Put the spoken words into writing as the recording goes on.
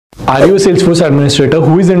Are you a Salesforce administrator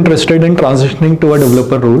who is interested in transitioning to a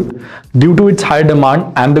developer role due to its high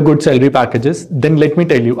demand and the good salary packages? Then let me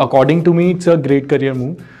tell you, according to me, it's a great career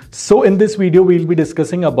move. So in this video, we'll be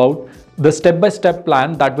discussing about the step-by-step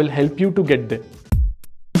plan that will help you to get there.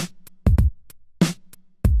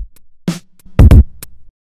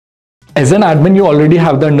 As an admin, you already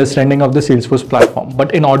have the understanding of the Salesforce platform,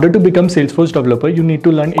 but in order to become Salesforce developer, you need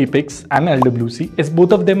to learn Apex and LWC, as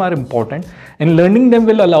both of them are important, and learning them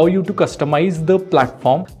will allow you to customize the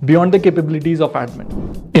platform beyond the capabilities of admin.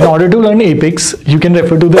 In order to learn Apex, you can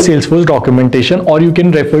refer to the Salesforce documentation, or you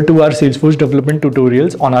can refer to our Salesforce development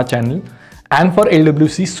tutorials on our channel. And for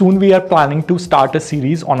LWC, soon we are planning to start a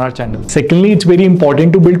series on our channel. Secondly, it's very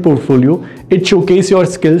important to build portfolio. It showcases your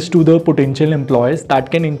skills to the potential employees.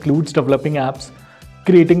 That can include developing apps,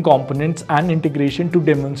 creating components and integration to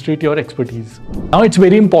demonstrate your expertise. Now, it's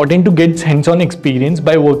very important to get hands-on experience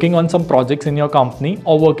by working on some projects in your company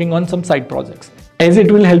or working on some side projects, as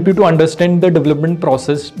it will help you to understand the development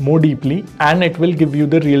process more deeply and it will give you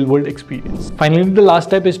the real world experience. Finally, the last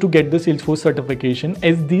step is to get the Salesforce certification,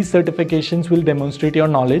 as these certifications will demonstrate your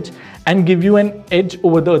knowledge and give you an edge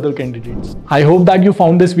over the other candidates. I hope that you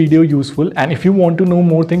found this video useful, and if you want to know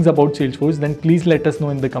more things about Salesforce, then please let us know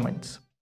in the comments.